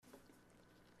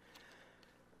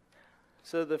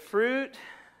So the fruit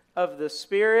of the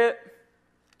Spirit,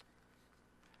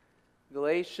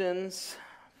 Galatians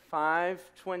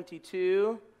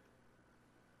 5:22.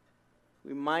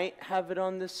 We might have it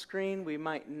on the screen. We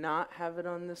might not have it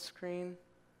on the screen.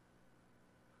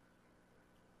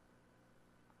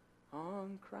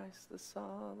 On Christ the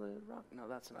solid rock. No,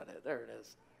 that's not it. There it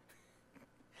is.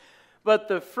 But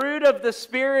the fruit of the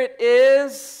Spirit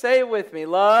is, say it with me,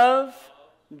 love,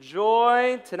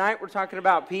 joy. Tonight we're talking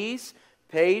about peace,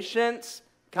 patience,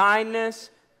 kindness,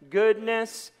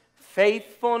 goodness,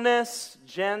 faithfulness,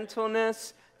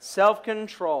 gentleness,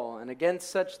 self-control. And against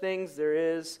such things there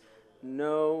is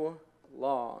no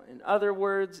law. In other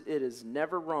words, it is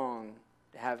never wrong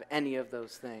to have any of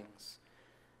those things.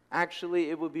 Actually,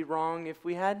 it would be wrong if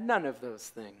we had none of those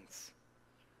things.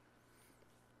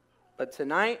 But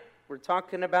tonight, we're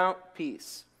talking about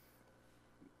peace.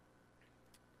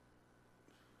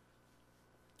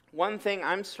 One thing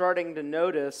I'm starting to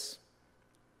notice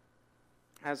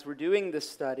as we're doing this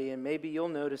study, and maybe you'll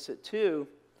notice it too,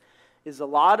 is a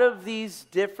lot of these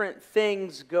different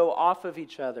things go off of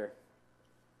each other.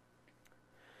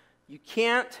 You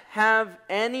can't have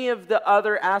any of the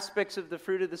other aspects of the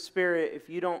fruit of the Spirit if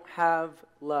you don't have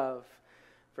love.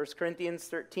 1 Corinthians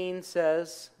 13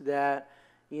 says that,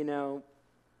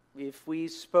 if we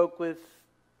spoke with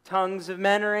tongues of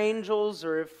men or angels,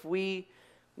 or if we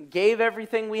gave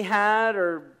everything we had,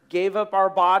 or gave up our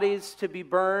bodies to be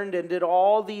burned and did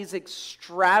all these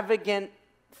extravagant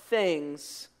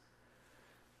things,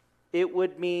 it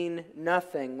would mean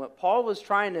nothing. What Paul was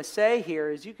trying to say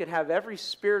here is you could have every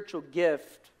spiritual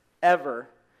gift ever,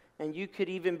 and you could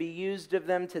even be used of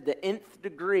them to the nth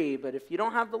degree, but if you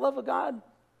don't have the love of God,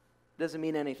 it doesn't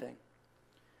mean anything.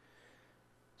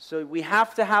 So we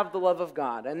have to have the love of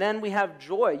God. And then we have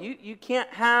joy. You can't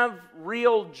have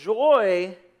real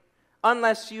joy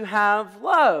unless you have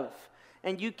love.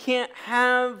 And you can't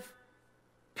have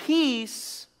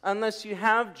peace unless you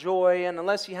have joy, and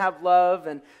unless you have love,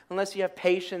 and unless you have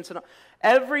patience. And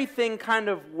everything kind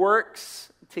of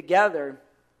works together.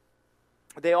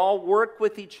 They all work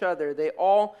with each other. They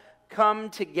all come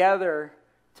together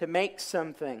to make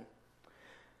something.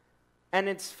 And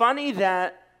it's funny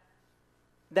that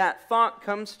thought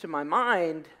comes to my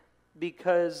mind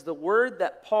because the word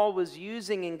that Paul was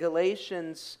using in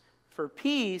Galatians for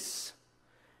peace,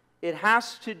 it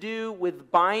has to do with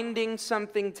binding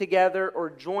something together or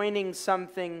joining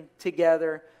something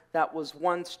together that was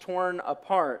once torn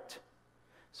apart.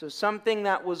 So something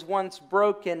that was once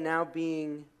broken now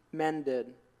being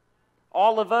mended.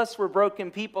 All of us were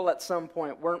broken people at some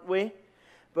point, weren't we?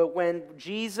 But when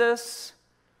Jesus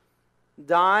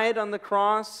died on the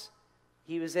cross,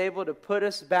 He was able to put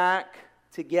us back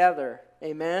together.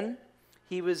 Amen?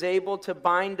 He was able to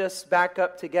bind us back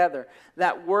up together.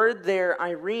 That word there,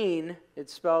 Irene,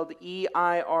 it's spelled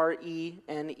E-I-R-E-N-E.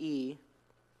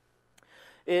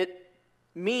 It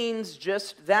means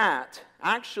just that.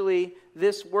 Actually,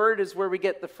 this word is where we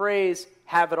get the phrase,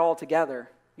 have it all together.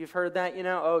 You've heard that,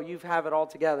 Oh, you have it all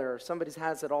together, or somebody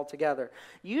has it all together.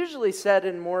 Usually said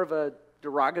in more of a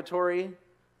derogatory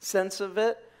sense of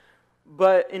it.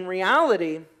 But in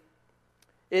reality,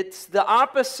 it's the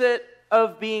opposite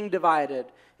of being divided.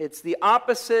 It's the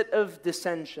opposite of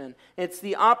dissension. It's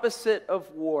the opposite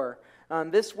of war.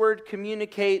 This word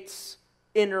communicates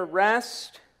inner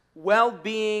rest,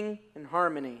 well-being, and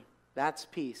harmony. That's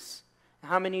peace.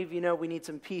 How many of you know we need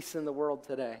some peace in the world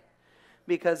today?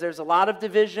 Because there's a lot of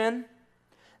division.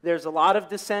 There's a lot of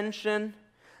dissension.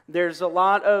 There's a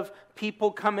lot of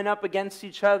people coming up against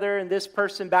each other and this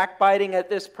person backbiting at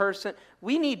this person.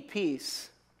 We need peace.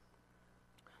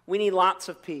 We need lots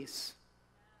of peace.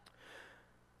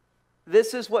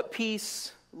 This is what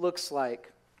peace looks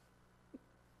like.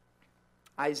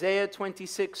 Isaiah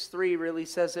 26:3 really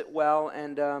says it well,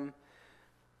 and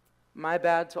my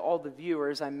bad to all the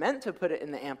viewers. I meant to put it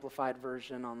in the Amplified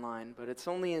version online, but it's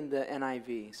only in the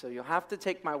NIV, so you'll have to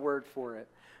take my word for it.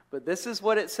 But this is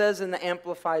what it says in the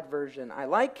Amplified version. I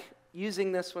like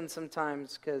using this one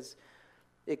sometimes because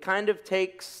it kind of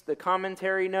takes the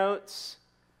commentary notes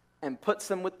and puts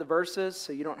them with the verses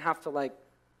so you don't have to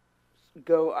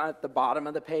go at the bottom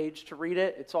of the page to read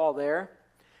it. It's all there.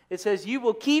 It says, "You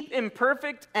will keep in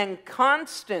perfect and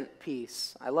constant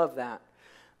peace." I love that.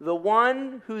 "The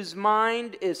one whose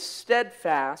mind is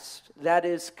steadfast, that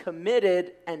is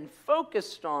committed and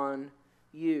focused on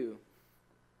you."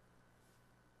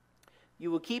 You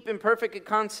will keep in perfect and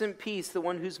constant peace the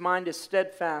one whose mind is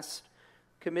steadfast,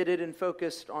 committed and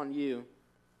focused on you,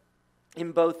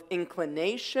 in both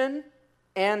inclination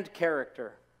and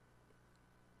character.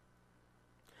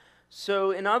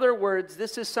 So, in other words,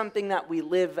 this is something that we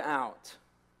live out.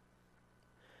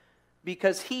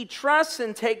 because he trusts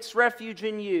and takes refuge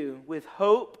in you with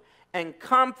hope and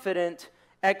confident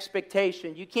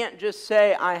expectation. You can't just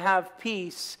say, I have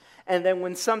peace, and then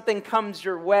when something comes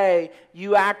your way,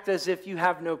 you act as if you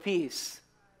have no peace.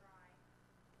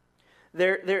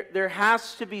 There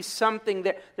has to be something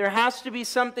there. There has to be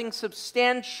something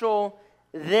substantial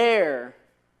there.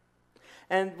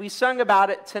 And we sung about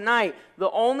it tonight.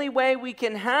 The only way we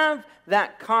can have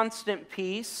that constant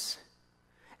peace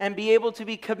and be able to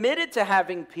be committed to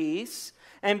having peace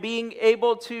and being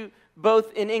able to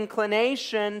both in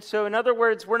inclination, so in other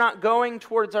words, we're not going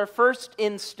towards our first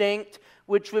instinct,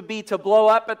 which would be to blow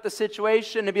up at the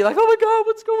situation and be like, oh my God,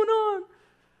 what's going on?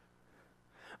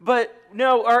 But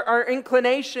no, our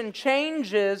inclination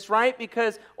changes, right?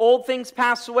 Because old things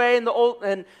pass away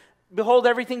and behold,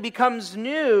 everything becomes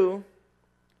new.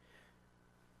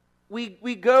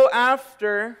 We go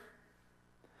after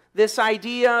this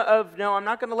idea of, no, I'm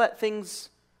not going to let things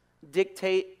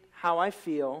dictate how I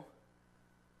feel.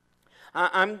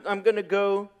 I'm going to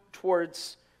go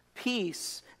towards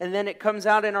peace. And then it comes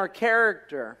out in our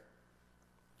character.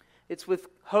 It's with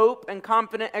hope and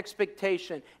confident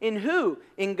expectation. In who?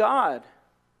 In God.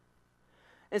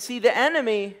 And see, the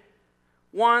enemy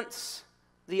wants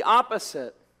the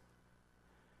opposite.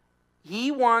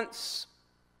 He wants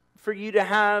for you to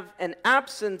have an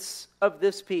absence of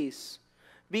this peace,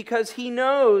 because he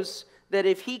knows that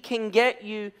if he can get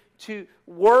you to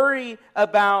worry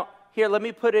about, here, let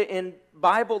me put it in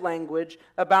Bible language,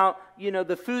 about,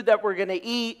 the food that we're going to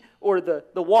eat, or the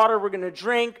water we're going to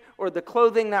drink, or the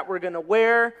clothing that we're going to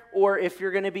wear, or if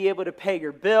you're going to be able to pay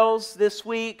your bills this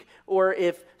week, or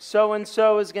if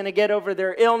so-and-so is going to get over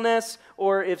their illness,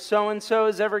 or if so-and-so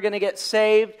is ever going to get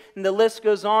saved, and the list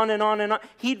goes on and on and on.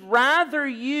 He'd rather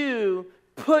you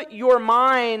put your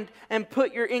mind and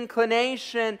put your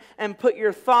inclination and put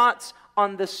your thoughts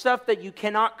on the stuff that you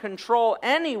cannot control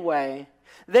anyway,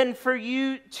 than for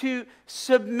you to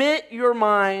submit your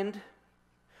mind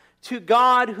to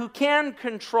God who can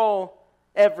control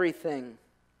everything.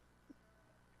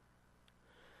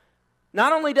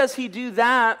 Not only does he do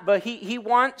that, but he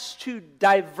wants to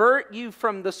divert you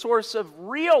from the source of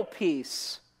real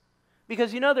peace.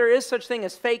 Because there is such thing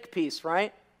as fake peace,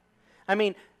 right? I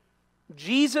mean,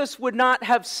 Jesus would not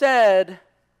have said,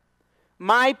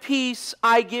 my peace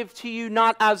I give to you,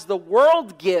 not as the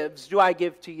world gives do I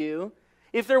give to you,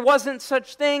 if there wasn't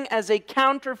such thing as a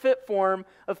counterfeit form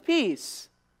of peace.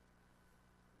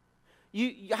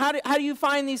 How do you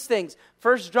find these things?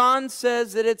 1 John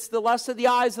says that it's the lust of the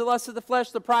eyes, the lust of the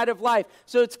flesh, the pride of life.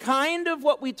 So it's kind of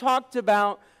what we talked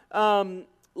about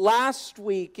last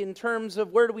week in terms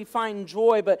of where do we find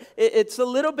joy, but it's a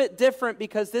little bit different,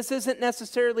 because this isn't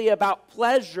necessarily about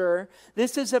pleasure.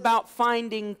 This is about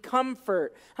finding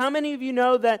comfort. How many of you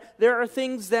know that there are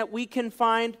things that we can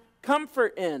find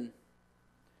comfort in?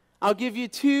 I'll give you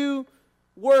 2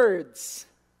 words.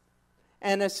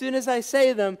 And as soon as I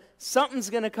say them,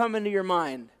 something's going to come into your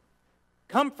mind.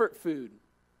 Comfort food.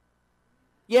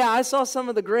 Yeah, I saw some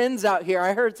of the grins out here.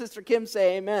 I heard Sister Kim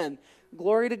say amen.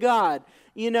 Glory to God.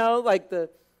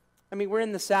 We're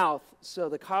in the South, so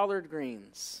the collard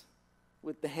greens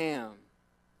with the ham,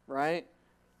 right?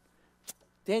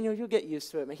 Daniel, you'll get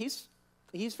used to it.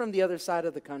 He's from the other side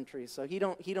of the country, so he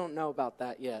don't know about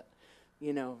that yet.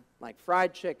 Like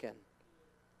fried chicken,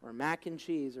 or mac and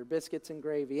cheese, or biscuits and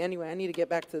gravy. Anyway, I need to get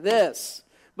back to this.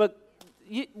 But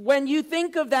when you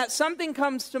think of that, something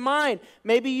comes to mind.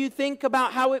 Maybe you think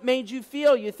about how it made you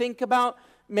feel. You think about,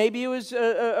 maybe it was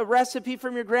a recipe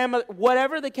from your grandmother.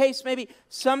 Whatever the case may be,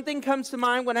 something comes to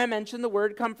mind when I mention the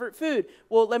word comfort food.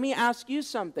 Well, let me ask you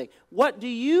something. What do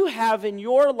you have in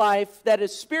your life that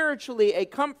is spiritually a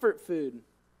comfort food?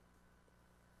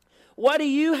 What do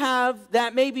you have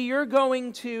that maybe you're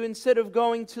going to instead of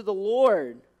going to the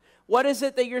Lord? What is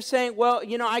it that you're saying, well,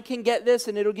 I can get this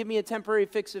and it'll give me a temporary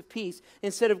fix of peace,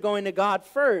 instead of going to God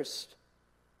first?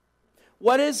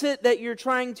 What is it that you're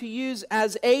trying to use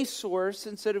as a source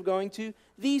instead of going to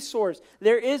the source?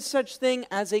 There is such thing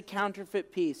as a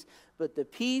counterfeit peace. But the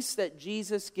peace that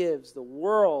Jesus gives, the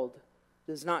world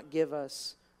does not give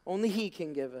us. Only He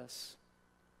can give us.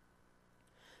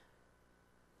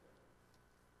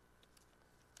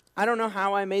 I don't know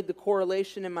how I made the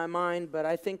correlation in my mind, but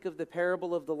I think of the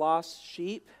parable of the lost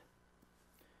sheep.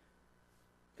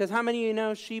 Because how many of you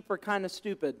know sheep are kind of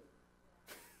stupid?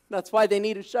 That's why they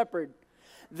need a shepherd.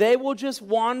 They will just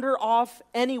wander off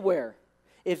anywhere.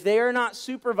 if they are not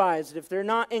supervised, if they're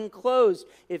not enclosed,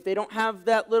 if they don't have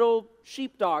that little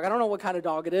sheepdog, I don't know what kind of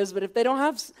dog it is, but if they don't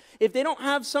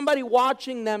have somebody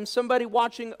watching them, somebody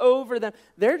watching over them,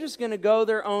 they're just going to go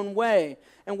their own way.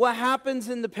 And what happens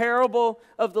in the parable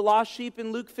of the lost sheep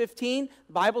in Luke 15?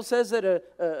 The Bible says that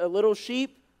a little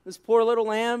sheep, this poor little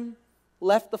lamb,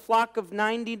 left the flock of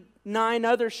 99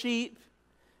 other sheep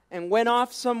and went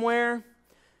off somewhere.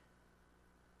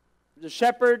 The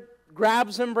shepherd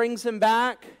grabs him, brings him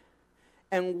back.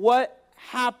 And what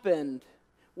happened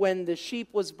when the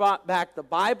sheep was brought back? The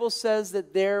Bible says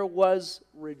that there was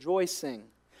rejoicing.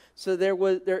 So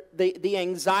the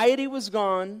anxiety was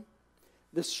gone.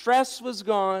 The stress was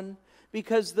gone.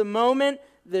 Because the moment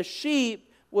the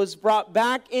sheep was brought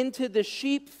back into the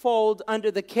sheepfold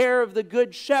under the care of the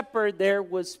good shepherd, there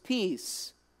was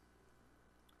peace.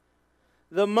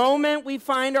 The moment we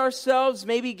find ourselves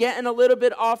maybe getting a little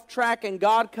bit off track and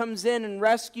God comes in and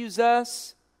rescues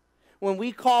us, when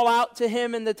we call out to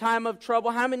Him in the time of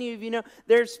trouble, how many of you know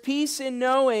there's peace in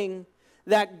knowing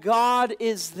that God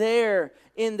is there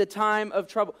in the time of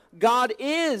trouble? God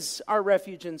is our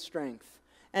refuge and strength,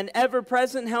 an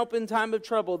ever-present help in time of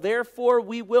trouble. Therefore,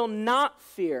 we will not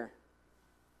fear.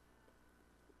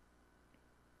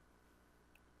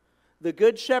 The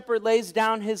good shepherd lays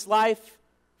down his life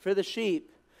for the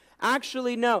sheep.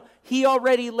 Actually, no. He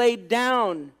already laid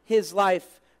down his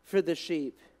life for the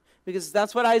sheep. Because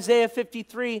that's what Isaiah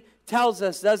 53 tells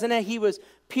us, doesn't it? He was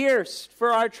pierced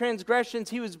for our transgressions.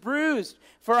 He was bruised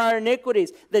for our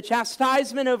iniquities. The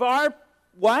chastisement of our,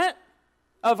 what?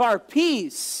 Of our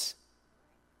peace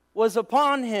was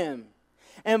upon him.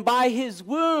 And by his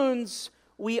wounds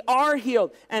we are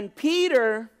healed. And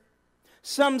Peter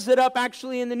sums it up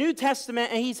actually in the New Testament,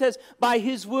 and he says, by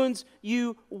his wounds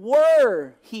you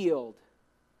were healed.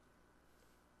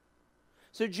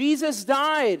 So Jesus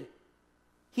died.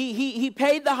 He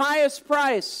paid the highest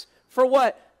price for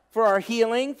what? For our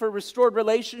healing, for restored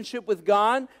relationship with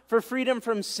God, for freedom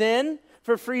from sin,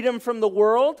 for freedom from the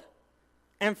world,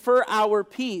 and for our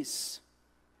peace.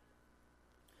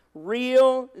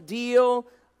 Real deal,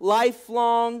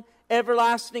 lifelong,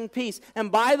 everlasting peace. And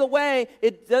by the way,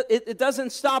 it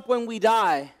doesn't stop when we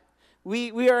die.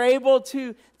 We are able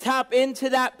to tap into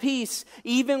that peace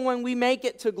even when we make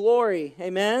it to glory.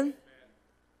 Amen?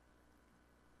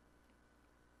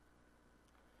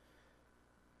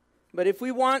 But if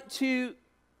we want to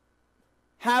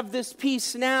have this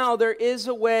peace now, there is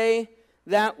a way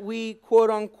that we, quote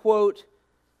unquote,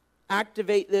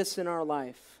 activate this in our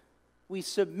life. We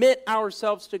submit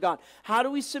ourselves to God. How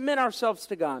do we submit ourselves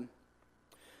to God?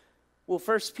 Well,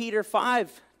 1 Peter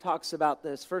 5 talks about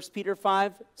this. 1 Peter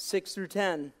 5, 6 through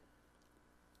 10.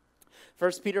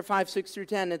 1 Peter 5, 6 through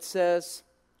 10, it says,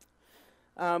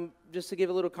 just to give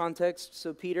a little context,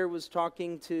 so Peter was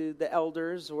talking to the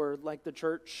elders, or like the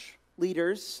church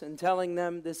leaders, and telling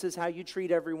them this is how you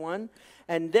treat everyone.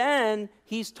 And then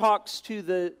he talks to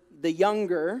the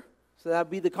younger, so that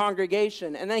would be the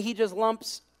congregation. And then he just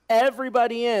lumps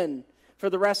everybody in for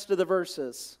the rest of the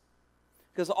verses.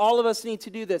 Because all of us need to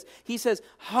do this. He says,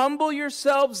 humble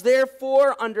yourselves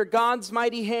therefore under God's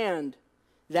mighty hand,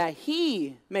 that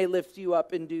He may lift you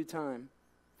up in due time.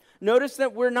 Notice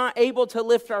that we're not able to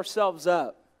lift ourselves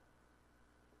up.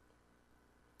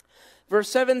 Verse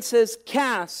 7 says,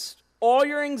 cast all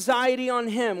your anxiety on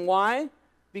Him. Why?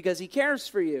 Because He cares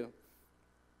for you.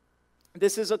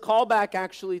 This is a callback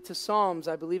actually to Psalms.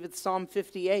 I believe it's Psalm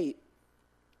 58.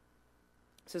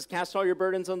 It says, cast all your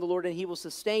burdens on the Lord and He will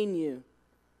sustain you.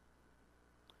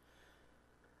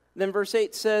 Then verse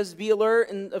 8 says, be alert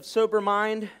and of sober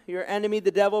mind. Your enemy,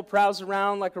 the devil, prowls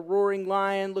around like a roaring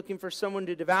lion looking for someone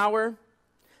to devour.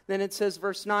 Then it says,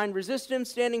 verse 9, resist him,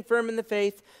 standing firm in the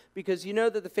faith, because you know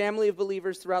that the family of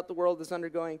believers throughout the world is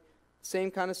undergoing the same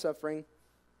kind of suffering.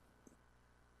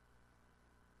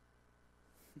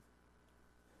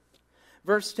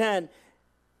 Verse 10,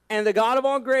 and the God of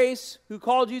all grace, who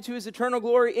called you to His eternal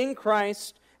glory in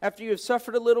Christ, after you have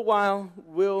suffered a little while,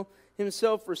 will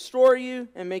Himself restore you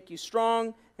and make you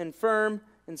strong and firm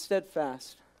and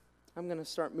steadfast. I'm going to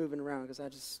start moving around because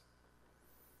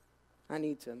I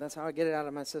need to. That's how I get it out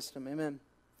of my system. Amen.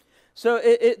 So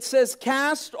it says,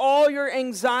 cast all your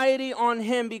anxiety on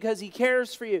Him because He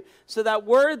cares for you. So that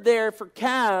word there for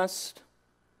cast,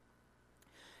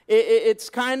 it's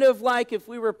kind of like if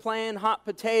we were playing hot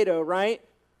potato, right?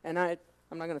 And I'm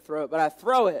not going to throw it, but I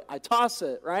throw it. I toss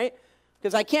it, right?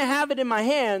 Because I can't have it in my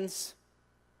hands.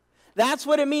 That's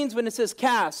what it means when it says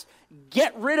cast.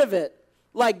 Get rid of it.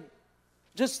 Like,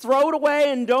 just throw it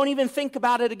away and don't even think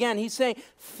about it again. He's saying,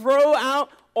 throw out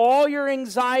all your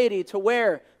anxiety to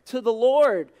where? To the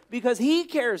Lord. Because he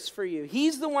cares for you.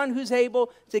 He's the one who's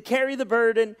able to carry the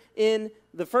burden in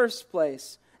the first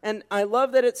place. And I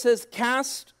love that it says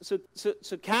cast,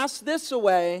 so cast this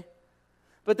away.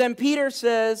 But then Peter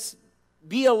says,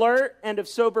 be alert and of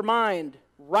sober mind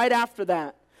right after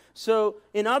that. So,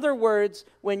 in other words,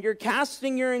 when you're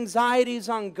casting your anxieties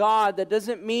on God, that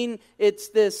doesn't mean it's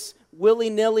this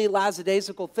willy-nilly,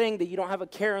 lackadaisical thing that you don't have a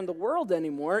care in the world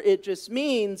anymore. It just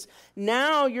means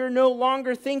now you're no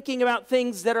longer thinking about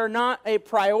things that are not a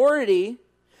priority.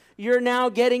 You're now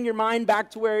getting your mind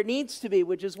back to where it needs to be,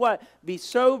 which is what? Be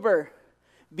sober,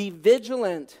 be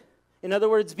vigilant. In other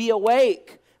words, be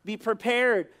awake, be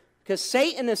prepared, because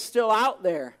Satan is still out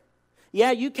there.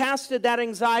 Yeah, you casted that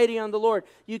anxiety on the Lord.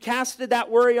 You casted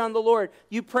that worry on the Lord.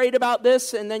 You prayed about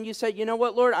this, and then you said, you know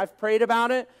what, Lord, I've prayed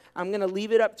about it. I'm going to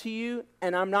leave it up to you,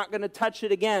 and I'm not going to touch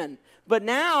it again. But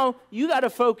now you got to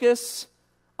focus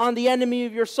on the enemy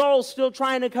of your soul still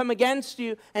trying to come against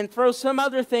you and throw some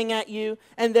other thing at you.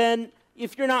 And then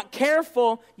if you're not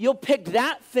careful, you'll pick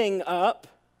that thing up,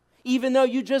 even though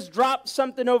you just dropped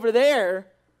something over there.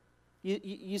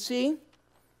 You see?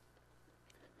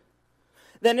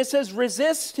 Then it says,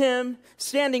 resist him,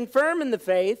 standing firm in the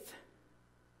faith.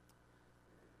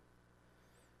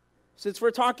 Since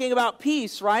we're talking about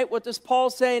peace, right? What does Paul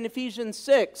say in Ephesians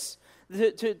 6?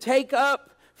 To take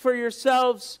up for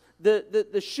yourselves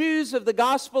the shoes of the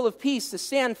gospel of peace, to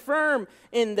stand firm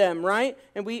in them, right?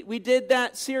 And we did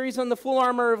that series on the full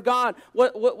armor of God.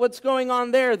 What's going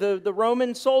on there? The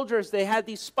Roman soldiers, they had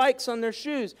these spikes on their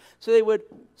shoes. So they would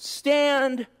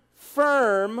stand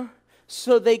firm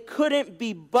so they couldn't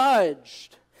be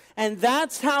budged. And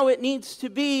that's how it needs to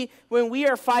be when we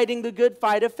are fighting the good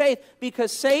fight of faith.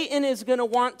 Because Satan is going to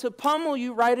want to pummel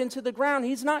you right into the ground.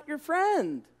 He's not your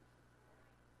friend.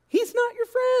 He's not your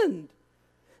friend.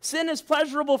 Sin is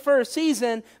pleasurable for a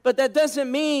season, but that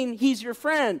doesn't mean he's your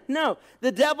friend. No,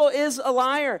 the devil is a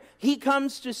liar. He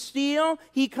comes to steal,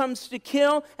 he comes to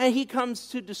kill, and he comes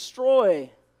to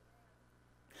destroy.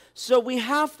 So we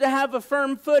have to have a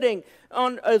firm footing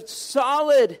on a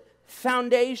solid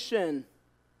foundation.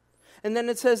 And then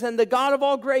it says, and the God of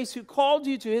all grace who called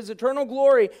you to his eternal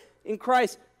glory in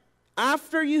Christ,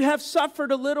 after you have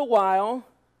suffered a little while.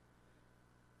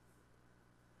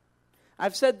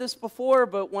 I've said this before,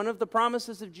 but one of the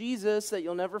promises of Jesus that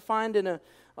you'll never find in a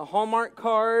Hallmark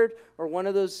card or one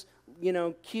of those,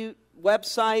 cute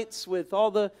websites with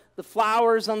all the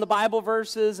flowers on the Bible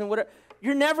verses and whatever,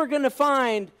 you're never going to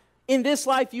find, in this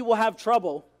life you will have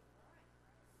trouble.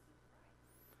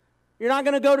 You're not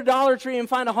going to go to Dollar Tree and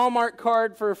find a Hallmark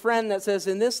card for a friend that says,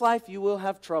 in this life you will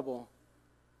have trouble.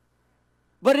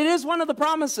 But it is one of the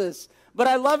promises. But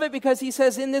I love it because he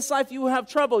says, in this life you will have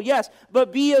trouble. Yes,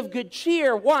 but be of good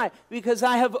cheer. Why? Because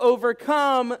I have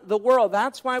overcome the world.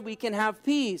 That's why we can have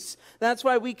peace. That's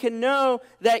why we can know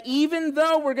that even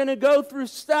though we're going to go through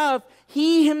stuff,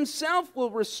 he himself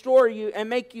will restore you and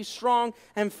make you strong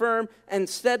and firm and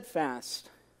steadfast.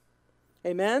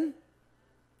 Amen?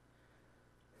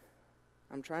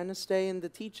 I'm trying to stay in the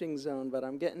teaching zone, but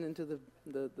I'm getting into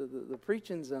the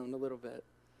preaching zone a little bit.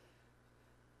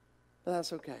 But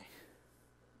that's okay.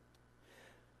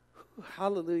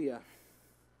 Hallelujah.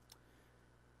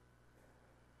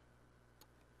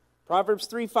 Proverbs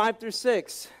 3:5-6.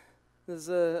 This is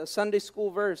a Sunday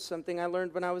school verse, something I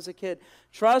learned when I was a kid.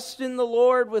 Trust in the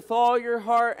Lord with all your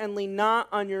heart and lean not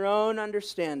on your own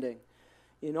understanding.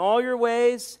 In all your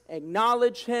ways,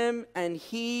 acknowledge him, and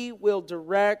he will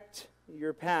direct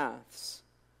your paths.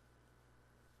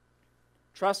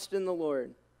 Trust in the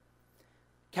Lord.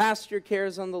 Cast your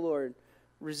cares on the Lord.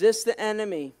 Resist the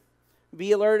enemy.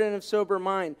 Be alert and of sober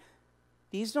mind.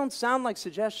 These don't sound like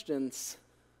suggestions.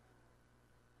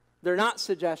 They're not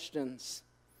suggestions.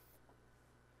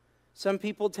 Some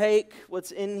people take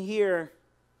what's in here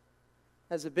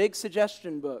as a big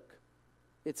suggestion book.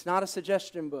 It's not a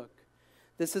suggestion book.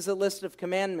 This is a list of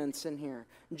commandments in here.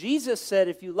 Jesus said,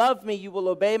 if you love me, you will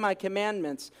obey my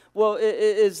commandments. Well,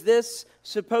 is this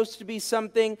supposed to be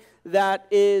something that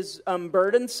is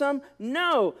burdensome?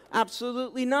 No,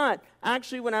 absolutely not.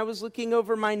 Actually, when I was looking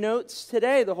over my notes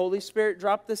today, the Holy Spirit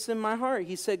dropped this in my heart.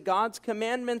 He said, God's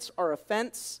commandments are a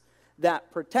fence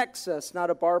that protects us, not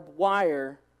a barbed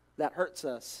wire that hurts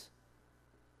us.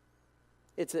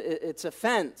 It's a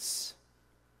fence.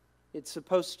 It's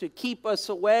supposed to keep us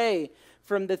away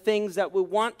from the things that would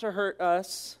want to hurt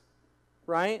us,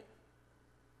 right?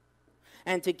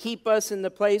 And to keep us in the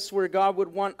place where God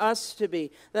would want us to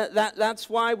be. That's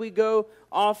why we go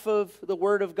off of the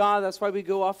Word of God. That's why we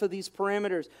go off of these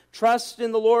parameters. Trust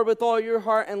in the Lord with all your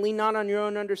heart and lean not on your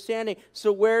own understanding.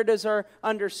 So where does our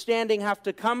understanding have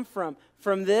to come from?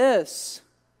 From this.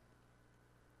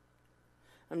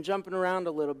 I'm jumping around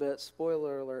a little bit.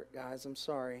 Spoiler alert, guys. I'm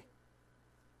sorry.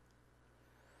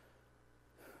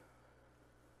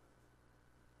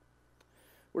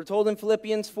 We're told in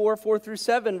Philippians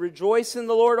 4:4-7, rejoice in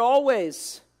the Lord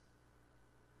always.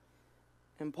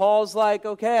 And Paul's like,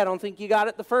 okay, I don't think you got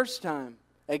it the first time.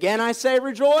 Again, I say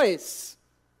rejoice.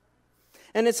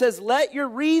 And it says, let your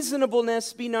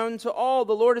reasonableness be known to all.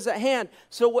 The Lord is at hand.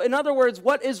 So in other words,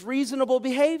 what is reasonable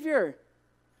behavior?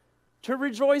 To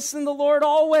rejoice in the Lord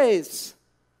always.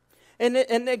 And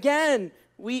again,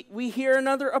 we hear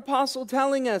another apostle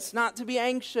telling us not to be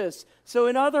anxious. So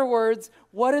in other words,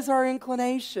 what is our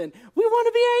inclination? We want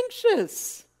to be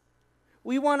anxious.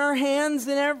 We want our hands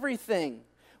in everything.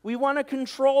 We want to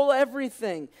control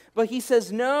everything. But he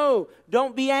says, no,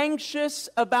 don't be anxious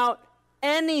about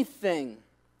anything.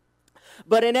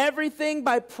 But in everything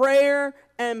by prayer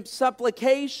and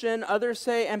supplication, others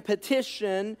say, and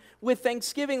petition, with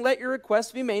thanksgiving, let your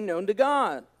requests be made known to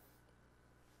God.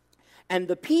 And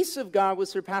the peace of God, which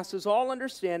surpasses all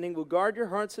understanding, will guard your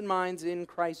hearts and minds in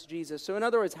Christ Jesus. So in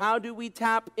other words, how do we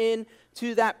tap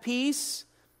into that peace?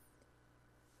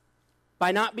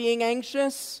 By not being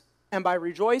anxious, and by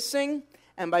rejoicing,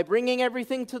 and by bringing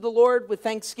everything to the Lord with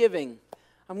thanksgiving.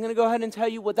 I'm going to go ahead and tell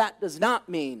you what that does not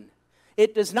mean.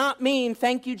 It does not mean,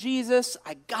 thank you, Jesus,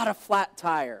 I got a flat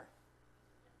tire.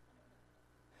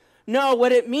 No,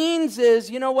 what it means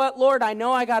is, you know what, Lord, I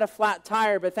know I got a flat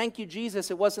tire, but thank you, Jesus,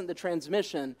 it wasn't the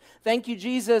transmission. Thank you,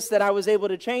 Jesus, that I was able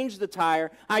to change the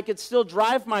tire. I could still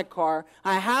drive my car.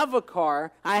 I have a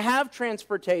car. I have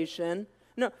transportation.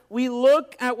 No, we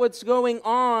look at what's going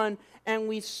on, and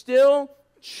we still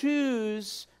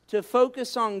choose to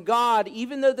focus on God,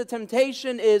 even though the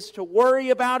temptation is to worry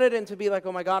about it and to be like,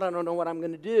 oh my God, I don't know what I'm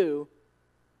going to do.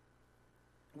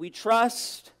 We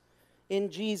trust in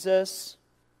Jesus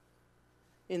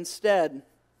instead.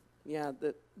 Yeah,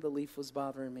 the leaf was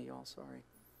bothering me, y'all, sorry.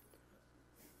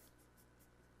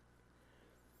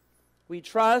 We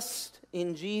trust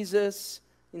in Jesus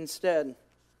instead.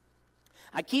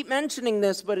 I keep mentioning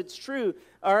this, but it's true.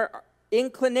 Our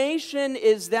inclination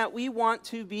is that we want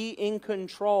to be in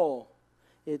control.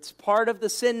 It's part of the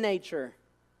sin nature.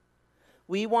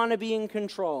 We want to be in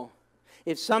control.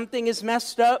 If something is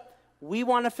messed up, we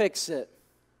want to fix it.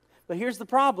 But here's the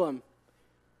problem.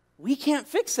 We can't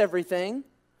fix everything,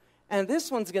 and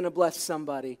this one's going to bless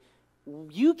somebody.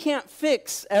 You can't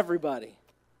fix everybody.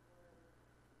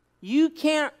 You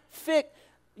can't fix...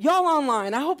 Y'all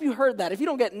online, I hope you heard that. If you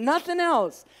don't get nothing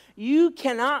else, you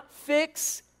cannot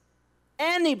fix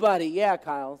anybody. Yeah,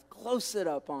 Kyle, close it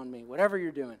up on me, whatever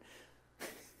you're doing.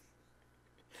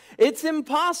 It's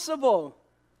impossible.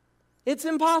 It's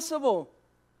impossible.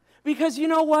 Because you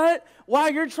know what?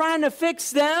 While you're trying to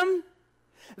fix them,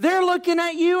 they're looking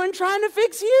at you and trying to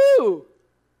fix you.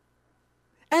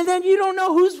 And then you don't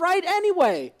know who's right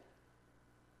anyway.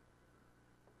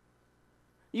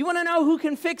 You want to know who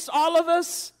can fix all of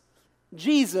us?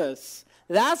 Jesus.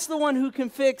 That's the one who can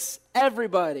fix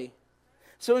everybody.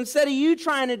 So instead of you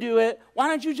trying to do it, why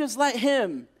don't you just let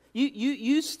him?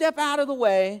 You step out of the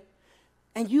way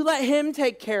and you let him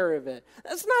take care of it.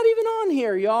 That's not even on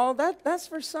here, y'all. That's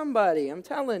for somebody, I'm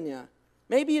telling you.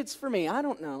 Maybe it's for me, I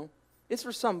don't know. It's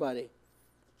for somebody.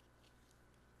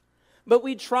 But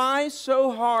we try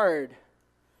so hard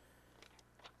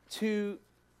to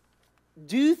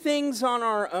do things on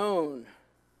our own.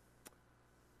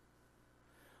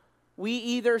 We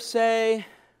either say,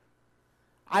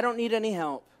 I don't need any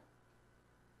help.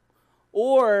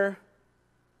 Or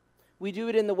we do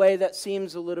it in the way that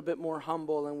seems a little bit more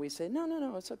humble and we say,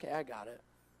 no, it's okay, I got it.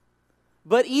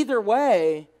 But either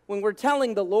way, when we're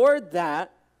telling the Lord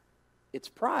that, it's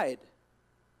pride.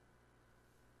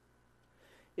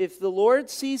 If the Lord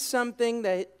sees something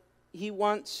that he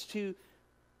wants to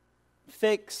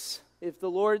fix, if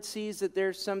the Lord sees that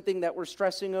there's something that we're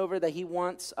stressing over that he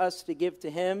wants us to give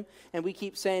to him, and we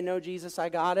keep saying, no, Jesus, I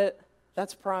got it,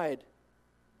 that's pride.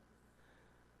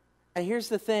 And here's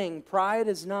the thing, pride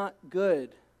is not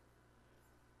good.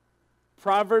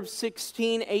 Proverbs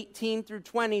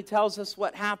 16:18-20 tells us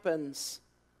what happens.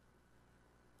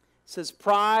 It says,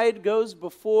 pride goes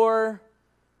before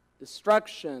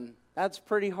destruction. That's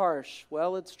pretty harsh.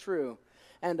 Well, it's true.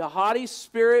 And a haughty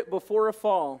spirit before a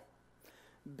fall.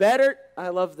 Better, I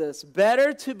love this,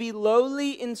 better to be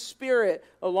lowly in spirit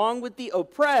along with the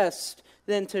oppressed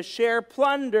than to share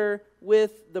plunder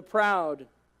with the proud.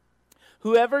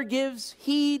 Whoever gives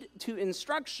heed to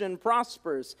instruction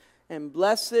prospers, and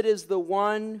blessed is the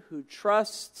one who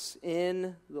trusts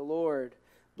in the Lord.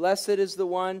 Blessed is the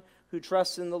one who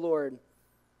trusts in the Lord,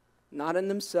 not in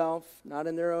themselves, not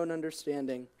in their own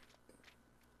understanding.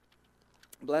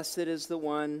 Blessed is the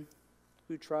one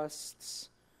who trusts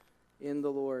in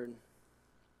the Lord.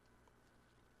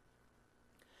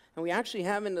 And we actually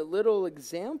have a little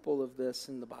example of this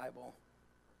in the Bible.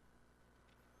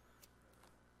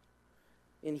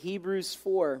 In Hebrews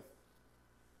 4.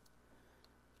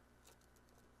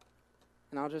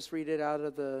 And I'll just read it out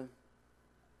of the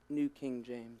New King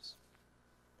James.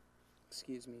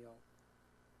 Excuse me, y'all.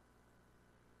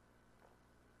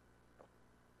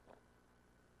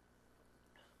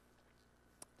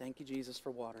 Thank you, Jesus,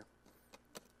 for water.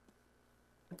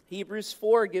 Hebrews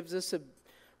 4 gives us a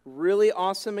really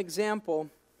awesome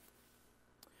example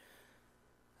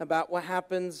about what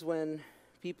happens when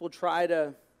people try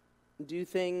to do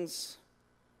things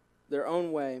their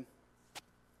own way.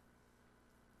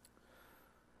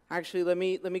 Actually, let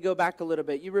me go back a little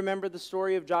bit. You remember the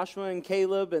story of Joshua and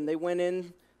Caleb, and they went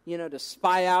in, to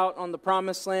spy out on the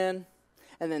promised land,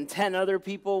 and then 10 other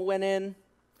people went in,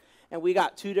 and we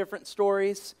got 2 different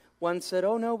stories. One said,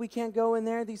 "Oh no, we can't go in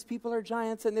there. These people are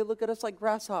giants, and they look at us like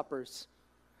grasshoppers."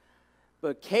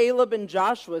 But Caleb and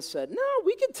Joshua said, "No,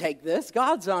 we can take this.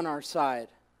 God's on our side."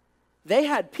 They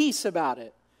had peace about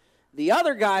it. The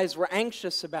other guys were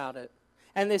anxious about it,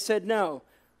 and they said, "No."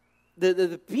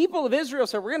 The people of Israel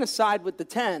said, "We're going to side with the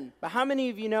 10. But how many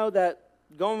of you know that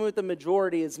going with the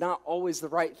majority is not always the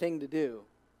right thing to do?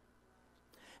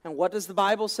 And what does the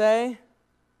Bible say?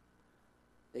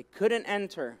 They couldn't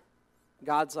enter.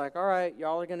 God's like, "All right,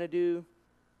 y'all are going to do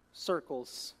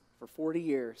circles for 40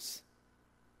 years.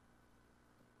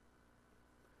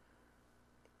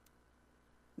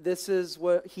 This is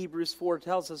what Hebrews 4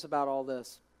 tells us about all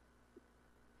this.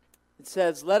 It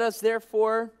says, "Let us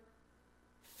therefore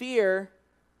fear."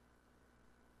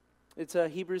 It's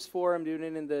Hebrews 4. I'm doing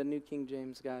it in the New King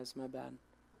James, guys. My bad.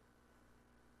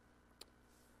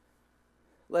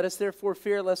 "Let us therefore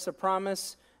fear lest the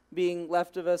promise being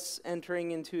left of us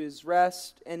entering into his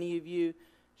rest, any of you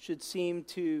should seem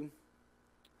to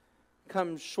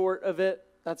come short of it."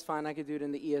 That's fine. I could do it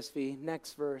in the ESV.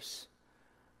 Next verse.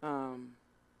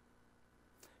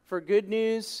 "For good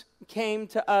news came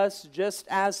to us just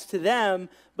as to them,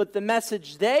 but the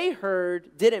message they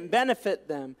heard didn't benefit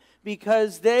them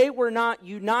because they were not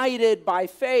united by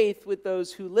faith with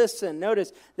those who listened."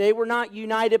 Notice, they were not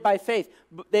united by faith.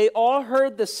 They all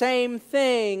heard the same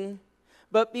thing,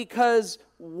 but because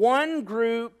one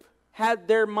group had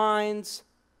their minds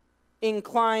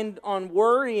inclined on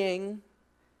worrying,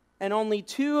 and only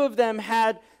 2 of them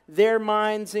had their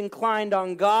minds inclined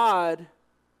on God,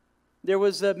 there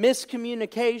was a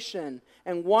miscommunication,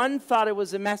 and one thought it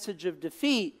was a message of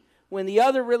defeat, when the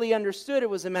other really understood it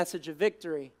was a message of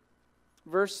victory.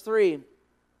 Verse 3.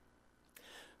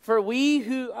 "For we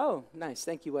who," oh, nice,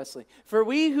 thank you, Wesley. "For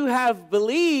we who have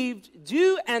believed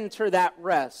do enter that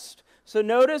rest." So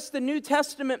notice the New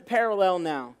Testament parallel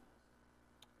now.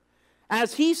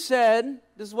 As he said,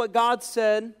 this is what God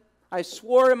said, "I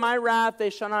swore in my wrath they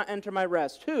shall not enter my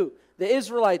rest." Who? The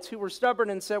Israelites, who were stubborn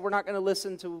and said, "We're not going to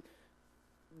listen to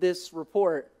this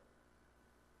report."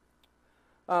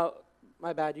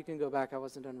 My bad, you can go back. I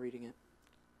wasn't done reading it.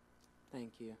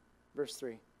 Thank you. Verse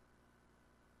 3.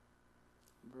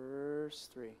 Verse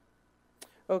 3.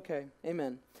 Okay,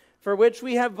 amen. "For which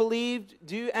we have believed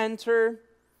do enter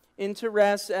into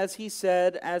rest, as he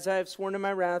said, as I have sworn in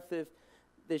my wrath, if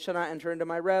they shall not enter into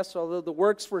my rest, although the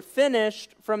works were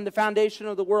finished from the foundation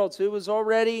of the world." So it was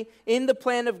already in the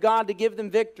plan of God to give them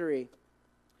victory.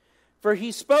 "For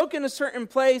he spoke in a certain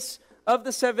place of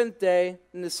the 7th day.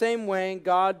 In the same way,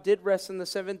 God did rest on the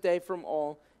 7th day from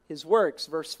all his works."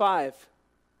 Verse 5.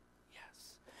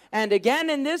 Yes. "And again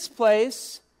in this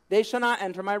place, they shall not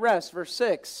enter my rest." Verse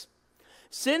 6.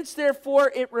 "Since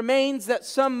therefore it remains that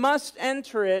some must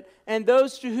enter it, and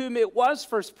those to whom it was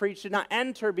first preached did not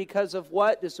enter because of"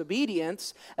 what?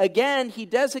 Disobedience. "Again, he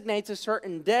designates a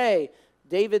certain day."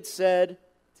 David said,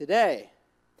 "Today.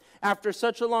 After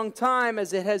such a long time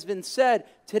as it has been said,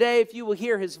 today if you will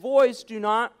hear his voice, do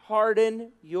not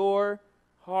harden your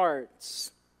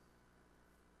hearts."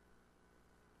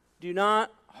 Do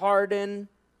not harden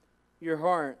your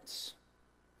hearts.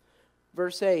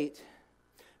 Verse 8.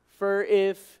 "For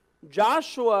if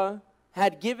Joshua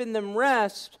had given them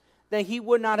rest, then he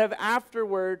would not have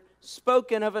afterward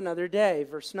spoken of another day."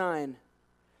 Verse 9.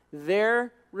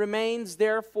 "There remains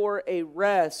therefore a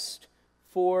rest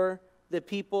for the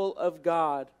people of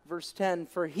God." Verse 10.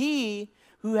 "For he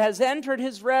who has entered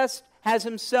his rest has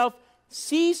himself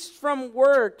ceased from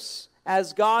works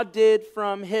as God did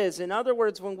from his." In other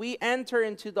words, when we enter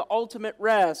into the ultimate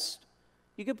rest,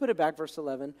 you can put it back, verse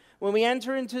 11. When we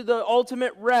enter into the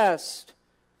ultimate rest,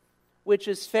 which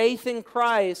is faith in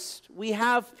Christ, we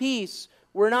have peace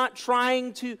We're not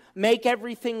trying to make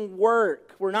everything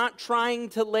work. We're not trying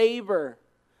to labor.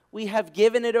 We have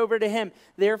given it over to Him.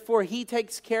 Therefore, He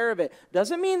takes care of it.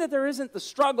 Doesn't mean that there isn't the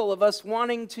struggle of us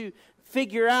wanting to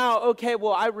figure out, okay,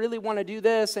 well, I really want to do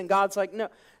this. And God's like, no.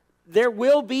 There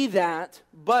will be that.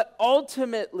 But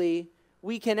ultimately,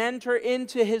 we can enter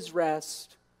into His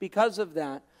rest because of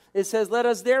that. It says, let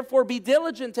us therefore be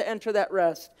diligent to enter that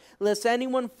rest, lest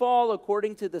anyone fall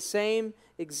according to the same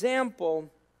example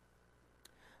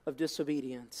of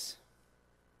disobedience.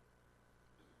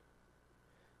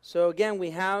 So again,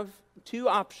 we have two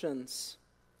options.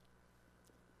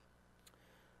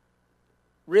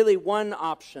 Really, one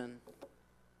option.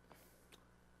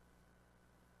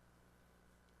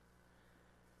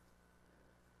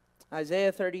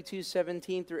 Isaiah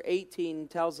 32:17 through 18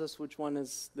 tells us which one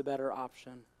is the better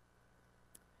option.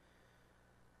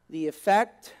 The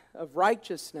effect of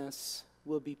righteousness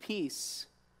will be peace,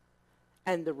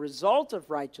 and the result of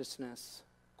righteousness,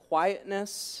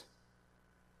 quietness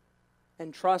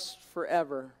and trust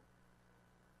forever.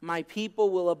 My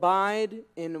people will abide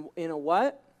in a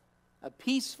what? A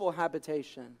peaceful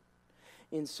habitation,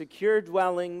 in secure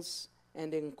dwellings,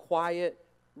 and in quiet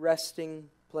resting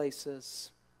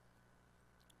places.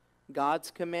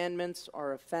 God's commandments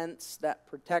are a fence that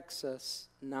protects us,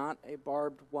 not a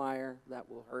barbed wire that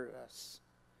will hurt us.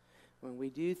 When we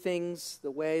do things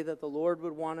the way that the Lord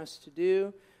would want us to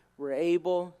do, we're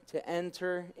able to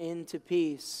enter into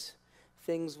peace.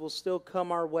 Things will still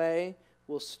come our way.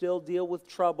 We'll still deal with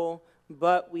trouble,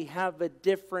 but we have a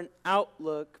different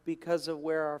outlook because of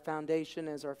where our foundation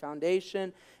is. Our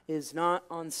foundation is not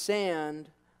on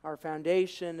sand. Our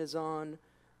foundation is on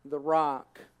the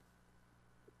rock.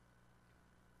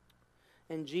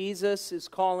 And Jesus is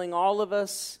calling all of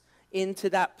us into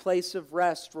that place of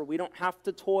rest where we don't have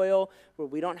to toil, where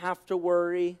we don't have to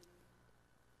worry.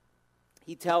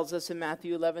 He tells us in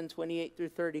Matthew 11:28 through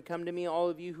 30, come to me, all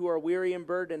of you who are weary and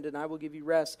burdened, and I will give you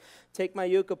rest. Take my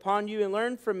yoke upon you and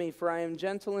learn from me, for I am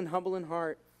gentle and humble in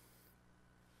heart,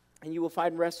 and you will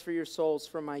find rest for your souls.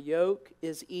 For my yoke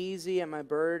is easy and my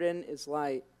burden is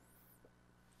light.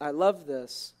 I love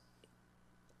this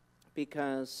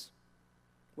because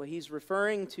what he's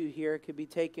referring to here could be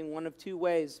taken one of two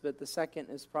ways, but the second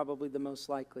is probably the most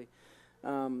likely.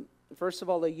 First of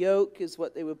all, a yoke is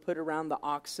what they would put around the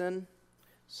oxen.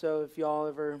 So if y'all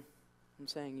ever, I'm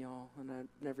saying y'all, and I've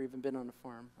never even been on a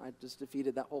farm. I just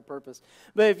defeated that whole purpose.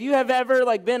 But if you have ever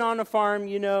been on a farm,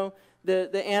 you know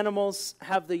the animals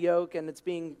have the yoke, and it's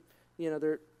being,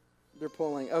 they're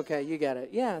pulling. Okay, you get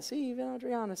it. Yeah, see, even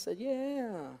Adriana said,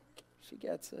 yeah, she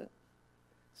gets it.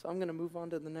 So I'm going to move on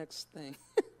to the next thing.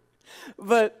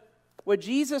 But what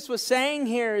Jesus was saying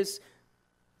here is,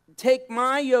 take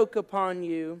my yoke upon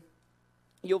you.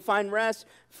 You'll find rest.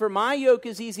 For my yoke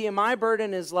is easy and my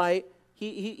burden is light.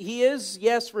 He is,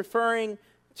 yes, referring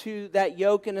to that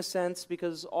yoke in a sense,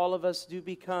 because all of us do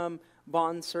become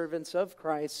bondservants of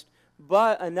Christ.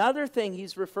 But another thing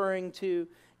he's referring to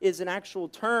is an actual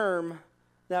term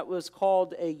that was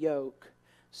called a yoke.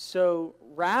 So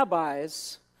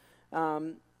rabbis,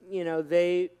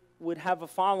 they would have a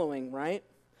following, right?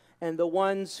 And the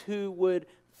ones who would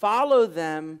follow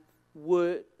them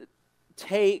would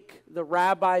take the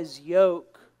rabbi's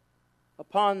yoke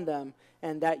upon them.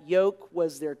 And that yoke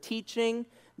was their teaching.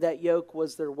 That yoke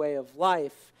was their way of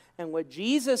life. And what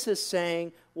Jesus is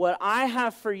saying, what I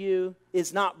have for you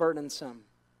is not burdensome.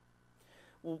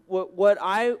 What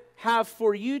I have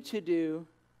for you to do,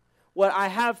 what I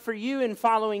have for you in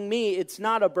following me, it's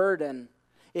not a burden.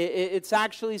 It's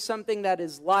actually something that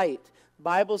is light. The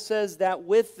Bible says that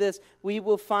with this, we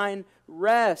will find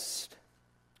rest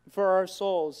for our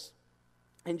souls.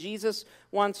 And Jesus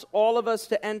wants all of us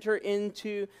to enter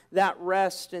into that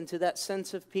rest, into that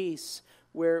sense of peace,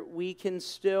 where we can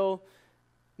still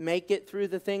make it through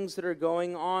the things that are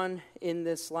going on in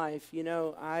this life.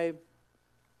 I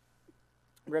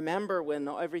remember when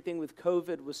everything with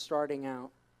COVID was starting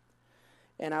out.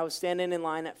 And I was standing in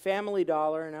line at Family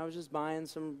Dollar, and I was just buying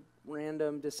some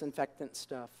random disinfectant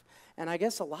stuff. And I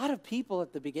guess a lot of people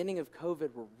at the beginning of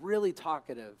COVID were really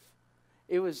talkative.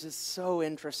 It was just so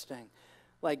interesting.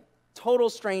 Like total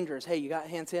strangers. Hey, you got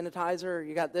hand sanitizer?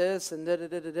 You got this? And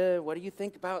da-da-da-da-da. What do you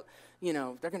think about,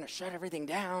 they're going to shut everything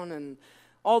down and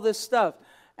all this stuff.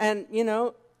 And,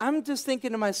 I'm just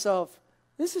thinking to myself,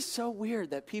 this is so weird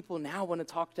that people now want to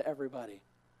talk to everybody.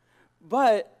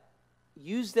 But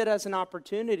used it as an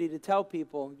opportunity to tell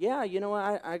people, yeah, you know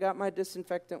what, I got my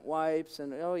disinfectant wipes,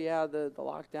 and oh yeah, the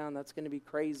lockdown, that's going to be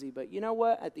crazy. But you know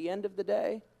what, at the end of the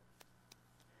day,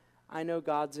 I know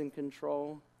God's in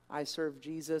control. I serve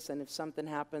Jesus, and if something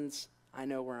happens, I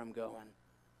know where I'm going.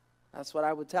 That's what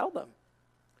I would tell them.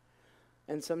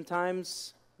 And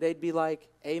sometimes they'd be like,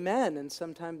 amen. And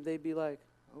sometimes they'd be like,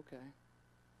 okay.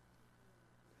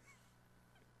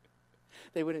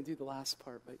 They wouldn't do the last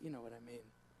part, but you know what I mean.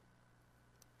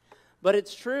 But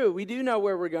it's true. We do know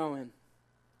where we're going.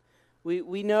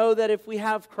 We know that if we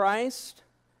have Christ,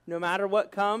 no matter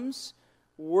what comes,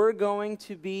 we're going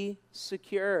to be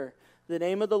secure. The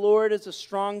name of the Lord is a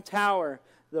strong tower.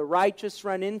 The righteous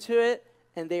run into it,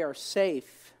 and they are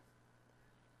safe.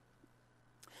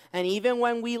 And even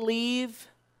when we leave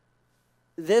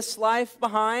this life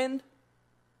behind,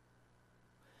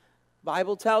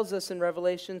 Bible tells us in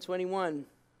Revelation 21,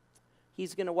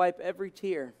 He's going to wipe every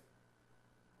tear.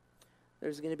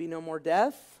 There's going to be no more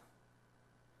death.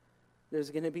 There's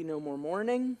going to be no more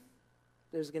mourning.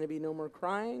 There's going to be no more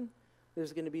crying.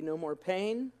 There's going to be no more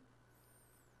pain.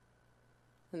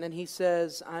 And then He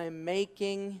says, I'm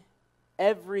making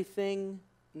everything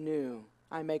new.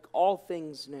 I make all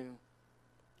things new.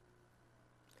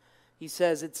 He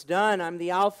says, it's done. I'm the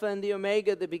Alpha and the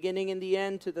Omega, the beginning and the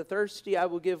end. To the thirsty I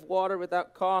will give water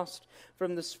without cost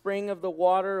from the spring of the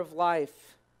water of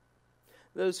life.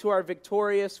 Those who are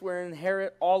victorious will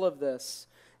inherit all of this.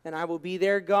 And I will be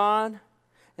their God,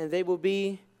 and they will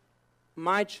be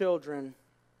my children.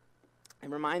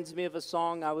 It reminds me of a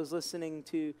song I was listening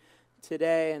to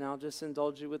today, and I'll just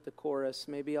indulge you with the chorus.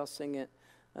 Maybe I'll sing it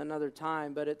another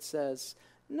time, but it says,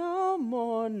 no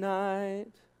more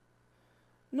night,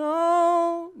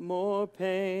 no more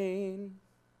pain,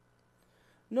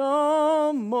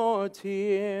 no more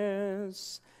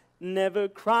tears, never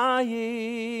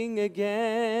crying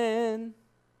again.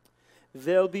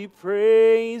 There'll be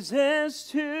praises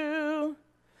to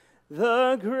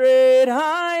the great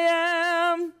I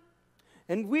am,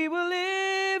 and we will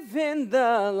live in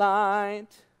the light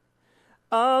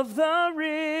of the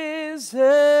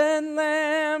risen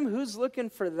Lamb. Who's looking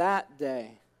for that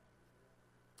day?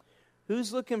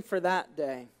 Who's looking for that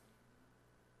day?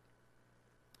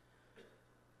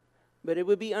 But it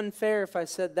would be unfair if I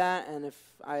said that and if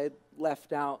I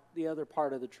left out the other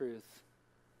part of the truth.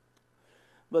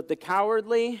 But the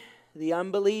cowardly, the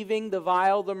unbelieving, the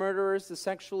vile, the murderers, the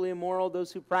sexually immoral,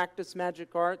 those who practice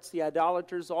magic arts, the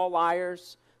idolaters, all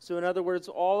liars, so in other words,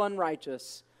 all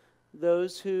unrighteous,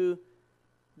 those who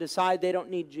decide they don't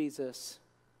need Jesus.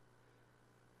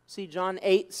 See, John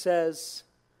 8 says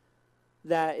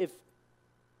that if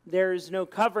there is no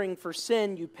covering for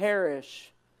sin, you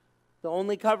perish. The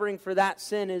only covering for that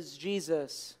sin is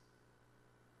Jesus.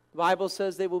 The Bible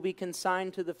says they will be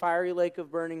consigned to the fiery lake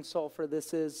of burning sulfur.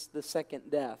 This is the second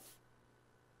death.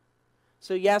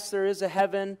 So yes, there is a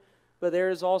heaven, but there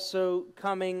is also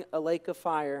coming a lake of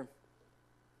fire.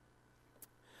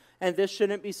 And this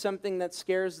shouldn't be something that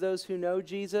scares those who know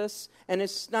Jesus. And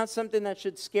it's not something that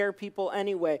should scare people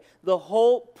anyway. The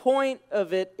whole point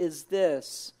of it is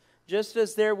this. Just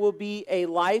as there will be a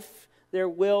life, there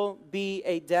will be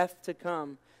a death to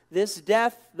come. This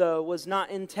death, though, was not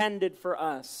intended for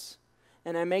us.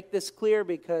 And I make this clear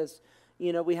because,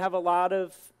 we have a lot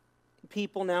of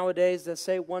people nowadays that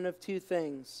say one of two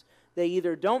things. They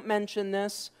either don't mention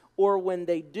this, or when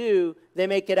they do, they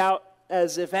make it out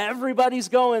as if everybody's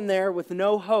going there with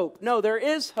no hope. No, there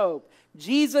is hope.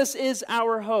 Jesus is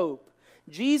our hope.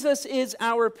 Jesus is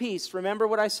our peace. Remember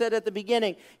what I said at the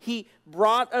beginning. He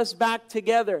brought us back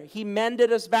together. He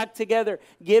mended us back together,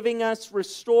 giving us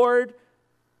restored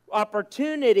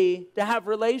opportunity to have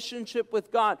relationship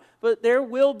with God. But there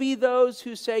will be those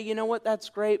who say, you know what, that's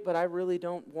great, but I really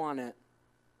don't want it.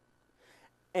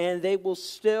 And they will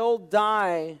still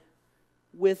die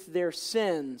with their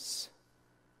sins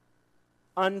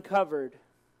uncovered.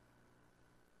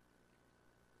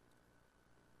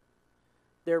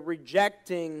 They're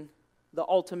rejecting the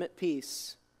ultimate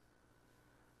peace.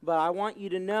 But I want you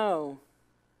to know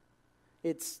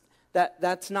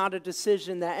that's not a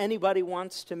decision that anybody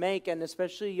wants to make, and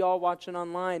especially y'all watching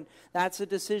online, that's a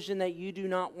decision that you do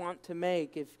not want to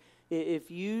make.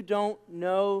 If you don't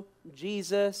know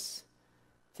Jesus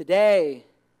today,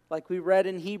 like we read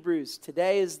in Hebrews,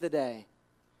 today is the day.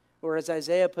 Or as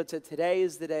Isaiah puts it, today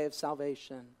is the day of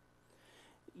salvation.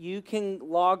 You can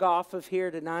log off of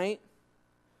here tonight.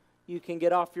 You can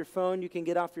get off your phone. You can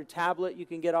get off your tablet. You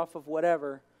can get off of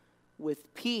whatever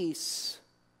with peace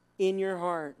in your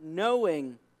heart,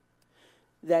 knowing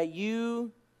that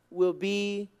you will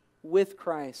be with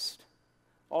Christ.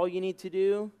 All you need to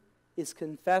do is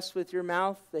confess with your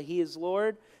mouth that He is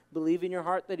Lord, believe in your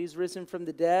heart that He's risen from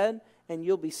the dead, and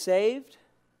you'll be saved.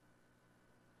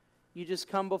 You just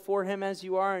come before Him as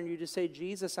you are, and you just say,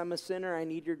 Jesus, I'm a sinner. I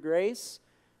need your grace.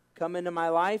 Come into my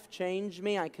life. Change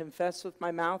me. I confess with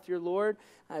my mouth you're Lord.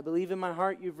 I believe in my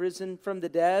heart you've risen from the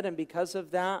dead, and because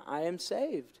of that, I am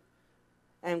saved.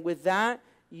 And with that,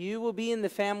 you will be in the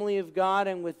family of God,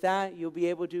 and with that, you'll be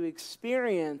able to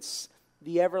experience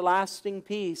the everlasting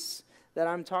peace that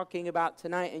I'm talking about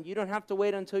tonight. And you don't have to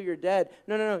wait until you're dead.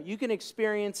 No. You can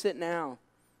experience it now.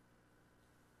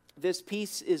 This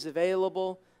peace is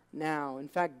available now. In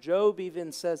fact, Job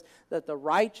even says that the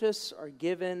righteous are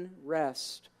given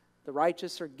rest. The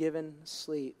righteous are given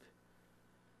sleep.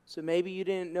 So maybe you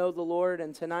didn't know the Lord,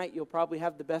 and tonight you'll probably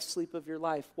have the best sleep of your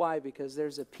life. Why? Because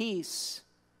there's a peace.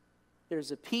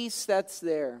 There's a peace that's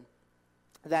there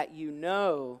that you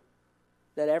know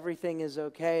that everything is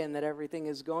okay and that everything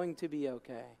is going to be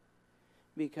okay.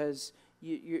 Because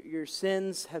your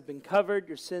sins have been covered,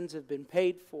 your sins have been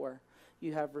paid for.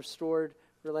 You have restored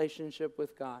relationship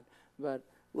with God. But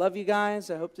love you guys.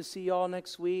 I hope to see you all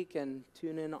next week, and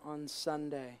tune in on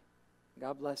Sunday.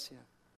 God bless you.